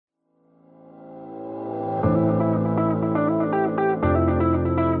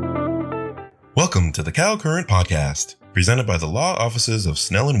Welcome to the Cal Current Podcast, presented by the Law Offices of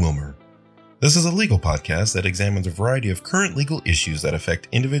Snell and Wilmer. This is a legal podcast that examines a variety of current legal issues that affect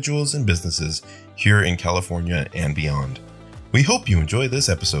individuals and businesses here in California and beyond. We hope you enjoy this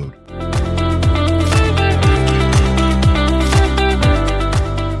episode.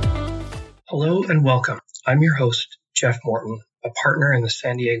 Hello and welcome. I'm your host, Jeff Morton, a partner in the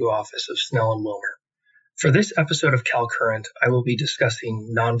San Diego office of Snell and Wilmer. For this episode of Cal Current, I will be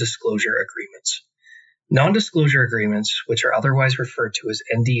discussing non-disclosure agreements. Non-disclosure agreements, which are otherwise referred to as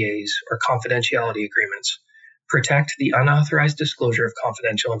NDAs or confidentiality agreements, protect the unauthorized disclosure of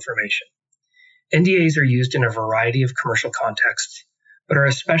confidential information. NDAs are used in a variety of commercial contexts, but are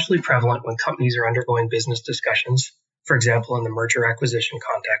especially prevalent when companies are undergoing business discussions, for example, in the merger acquisition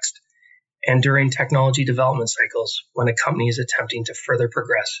context, and during technology development cycles when a company is attempting to further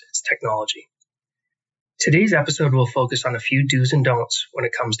progress its technology. Today's episode will focus on a few do's and don'ts when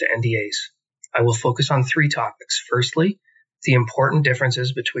it comes to NDAs. I will focus on three topics. Firstly, the important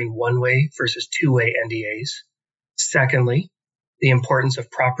differences between one-way versus two-way NDAs. Secondly, the importance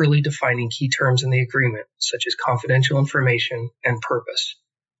of properly defining key terms in the agreement, such as confidential information and purpose.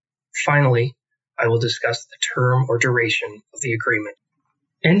 Finally, I will discuss the term or duration of the agreement.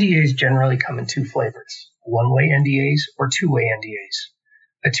 NDAs generally come in two flavors, one-way NDAs or two-way NDAs.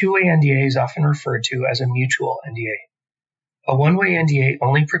 A two-way NDA is often referred to as a mutual NDA. A one-way NDA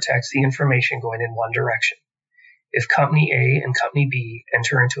only protects the information going in one direction. If Company A and Company B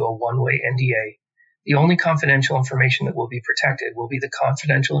enter into a one-way NDA, the only confidential information that will be protected will be the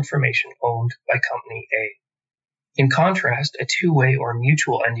confidential information owned by Company A. In contrast, a two-way or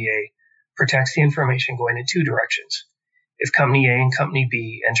mutual NDA protects the information going in two directions. If Company A and Company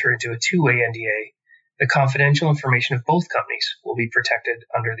B enter into a two-way NDA, the confidential information of both companies will be protected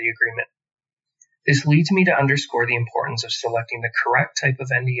under the agreement. This leads me to underscore the importance of selecting the correct type of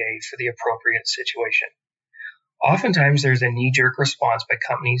NDA for the appropriate situation. Oftentimes, there's a knee-jerk response by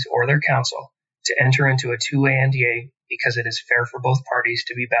companies or their counsel to enter into a two-way NDA because it is fair for both parties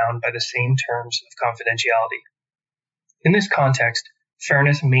to be bound by the same terms of confidentiality. In this context,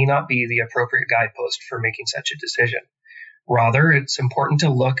 fairness may not be the appropriate guidepost for making such a decision. Rather, it's important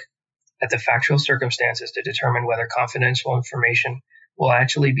to look at the factual circumstances to determine whether confidential information will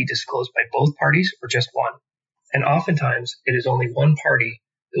actually be disclosed by both parties or just one. And oftentimes, it is only one party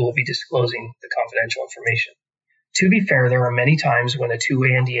that will be disclosing the confidential information. To be fair, there are many times when a two-way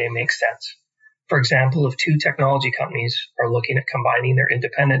NDA makes sense. For example, if two technology companies are looking at combining their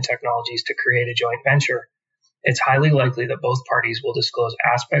independent technologies to create a joint venture, it's highly likely that both parties will disclose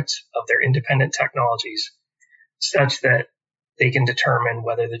aspects of their independent technologies such that they can determine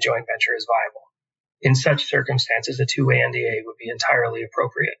whether the joint venture is viable. In such circumstances, a two-way NDA would be entirely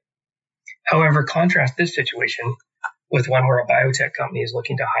appropriate. However, contrast this situation with one where a biotech company is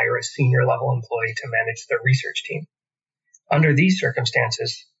looking to hire a senior-level employee to manage their research team. Under these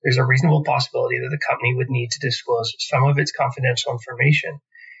circumstances, there's a reasonable possibility that the company would need to disclose some of its confidential information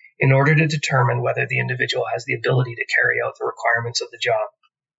in order to determine whether the individual has the ability to carry out the requirements of the job.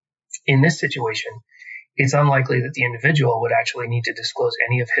 In this situation, it's unlikely that the individual would actually need to disclose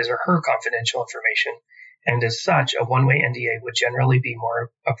any of his or her confidential information, and as such, a one-way NDA would generally be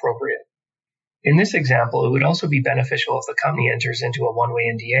more appropriate. In this example, it would also be beneficial if the company enters into a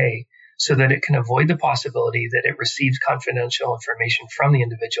one-way NDA so that it can avoid the possibility that it receives confidential information from the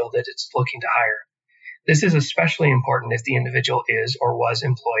individual that it's looking to hire. This is especially important if the individual is or was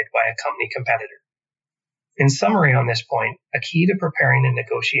employed by a company competitor. In summary on this point, a key to preparing and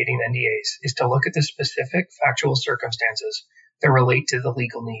negotiating NDAs is to look at the specific factual circumstances that relate to the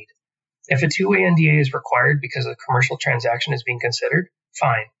legal need. If a two-way NDA is required because a commercial transaction is being considered,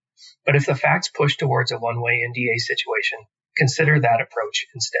 fine. But if the facts push towards a one-way NDA situation, consider that approach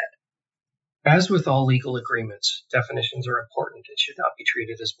instead. As with all legal agreements, definitions are important and should not be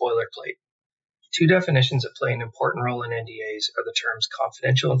treated as boilerplate. Two definitions that play an important role in NDAs are the terms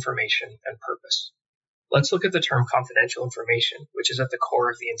confidential information and purpose. Let's look at the term confidential information, which is at the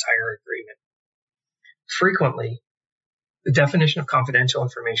core of the entire agreement. Frequently, the definition of confidential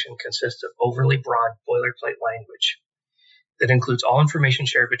information consists of overly broad boilerplate language that includes all information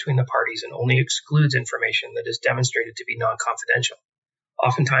shared between the parties and only excludes information that is demonstrated to be non-confidential.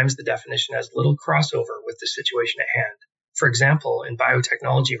 Oftentimes, the definition has little crossover with the situation at hand. For example, in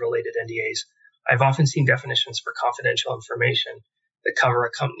biotechnology-related NDAs, I've often seen definitions for confidential information that cover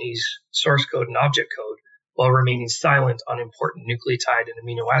a company's source code and object code while remaining silent on important nucleotide and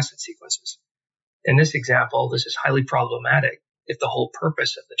amino acid sequences. In this example, this is highly problematic if the whole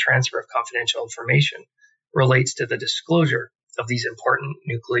purpose of the transfer of confidential information relates to the disclosure of these important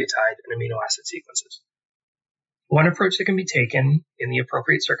nucleotide and amino acid sequences. One approach that can be taken in the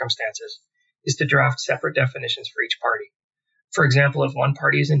appropriate circumstances is to draft separate definitions for each party. For example, if one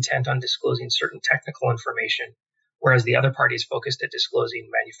party is intent on disclosing certain technical information, whereas the other party is focused at disclosing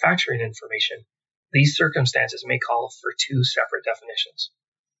manufacturing information, these circumstances may call for two separate definitions.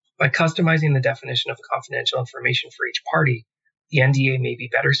 By customizing the definition of confidential information for each party, the NDA may be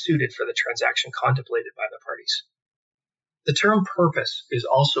better suited for the transaction contemplated by the parties. The term purpose is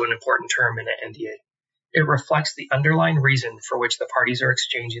also an important term in an NDA. It reflects the underlying reason for which the parties are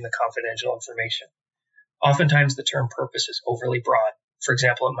exchanging the confidential information. Oftentimes, the term purpose is overly broad. For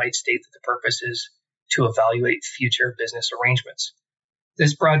example, it might state that the purpose is to evaluate future business arrangements.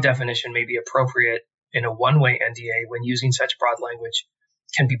 This broad definition may be appropriate in a one-way NDA when using such broad language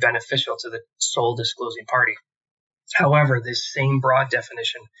can be beneficial to the sole disclosing party. However, this same broad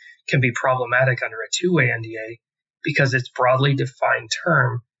definition can be problematic under a two-way NDA because its broadly defined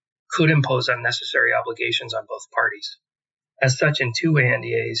term could impose unnecessary obligations on both parties. As such, in two-way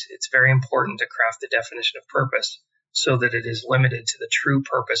NDAs, it's very important to craft the definition of purpose so that it is limited to the true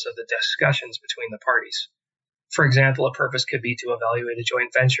purpose of the discussions between the parties. For example, a purpose could be to evaluate a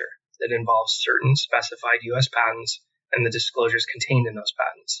joint venture that involves certain specified U.S. patents and the disclosures contained in those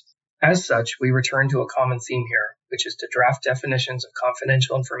patents. As such, we return to a common theme here, which is to draft definitions of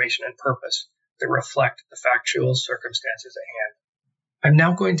confidential information and purpose that reflect the factual circumstances at hand. I'm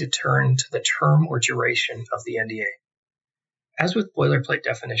now going to turn to the term or duration of the NDA. As with boilerplate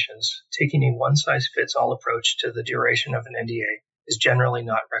definitions, taking a one-size-fits-all approach to the duration of an NDA is generally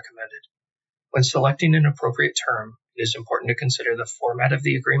not recommended. When selecting an appropriate term, it is important to consider the format of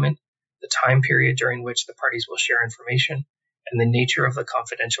the agreement, the time period during which the parties will share information, and the nature of the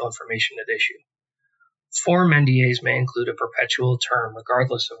confidential information at issue. Form NDAs may include a perpetual term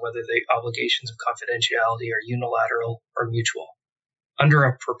regardless of whether the obligations of confidentiality are unilateral or mutual. Under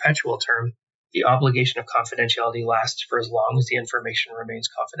a perpetual term, the obligation of confidentiality lasts for as long as the information remains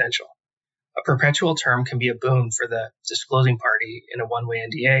confidential. A perpetual term can be a boon for the disclosing party in a one-way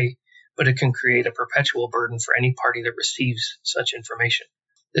NDA, but it can create a perpetual burden for any party that receives such information.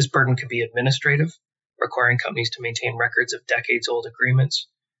 This burden can be administrative, requiring companies to maintain records of decades-old agreements.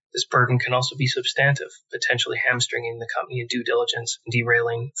 This burden can also be substantive, potentially hamstringing the company in due diligence and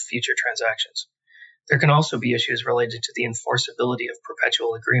derailing future transactions. There can also be issues related to the enforceability of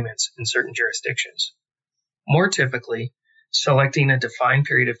perpetual agreements in certain jurisdictions. More typically, selecting a defined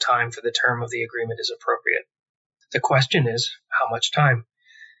period of time for the term of the agreement is appropriate. The question is, how much time?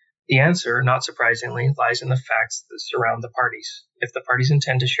 The answer, not surprisingly, lies in the facts that surround the parties. If the parties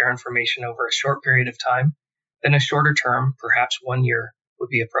intend to share information over a short period of time, then a shorter term, perhaps 1 year, would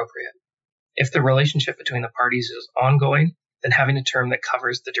be appropriate. If the relationship between the parties is ongoing, then having a term that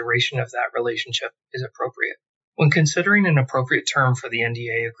covers the duration of that relationship is appropriate. When considering an appropriate term for the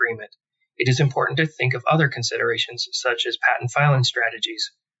NDA agreement, it is important to think of other considerations such as patent filing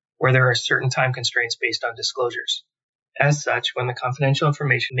strategies, where there are certain time constraints based on disclosures. As such, when the confidential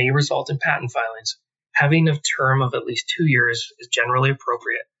information may result in patent filings, having a term of at least 2 years is generally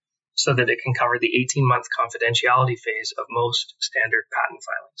appropriate so that it can cover the 18-month confidentiality phase of most standard patent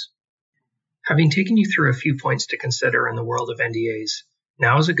filings. Having taken you through a few points to consider in the world of NDAs,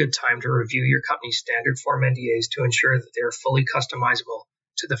 now is a good time to review your company's standard form NDAs to ensure that they are fully customizable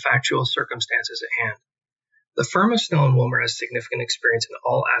to the factual circumstances at hand. The firm of Snell & Wilmer has significant experience in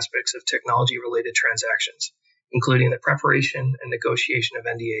all aspects of technology-related transactions, including the preparation and negotiation of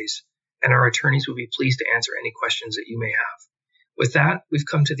NDAs, and our attorneys will be pleased to answer any questions that you may have. With that, we've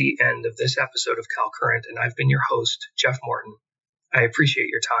come to the end of this episode of CalCurrent, and I've been your host, Jeff Morton. I appreciate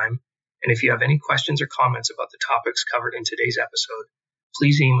your time. And if you have any questions or comments about the topics covered in today's episode,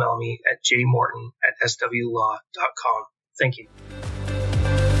 please email me at jmorton@swlaw.com. Thank you.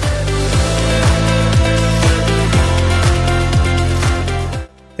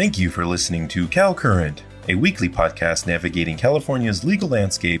 Thank you for listening to CalCurrent, a weekly podcast navigating California's legal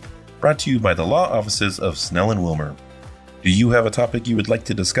landscape, brought to you by the law offices of Snell & Wilmer. Do you have a topic you would like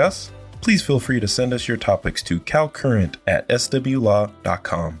to discuss? Please feel free to send us your topics to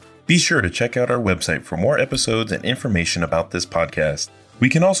calcurrent@swlaw.com. Be sure to check out our website for more episodes and information about this podcast. We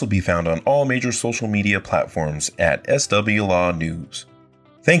can also be found on all major social media platforms at SW Law News.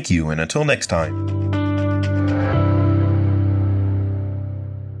 Thank you, and until next time.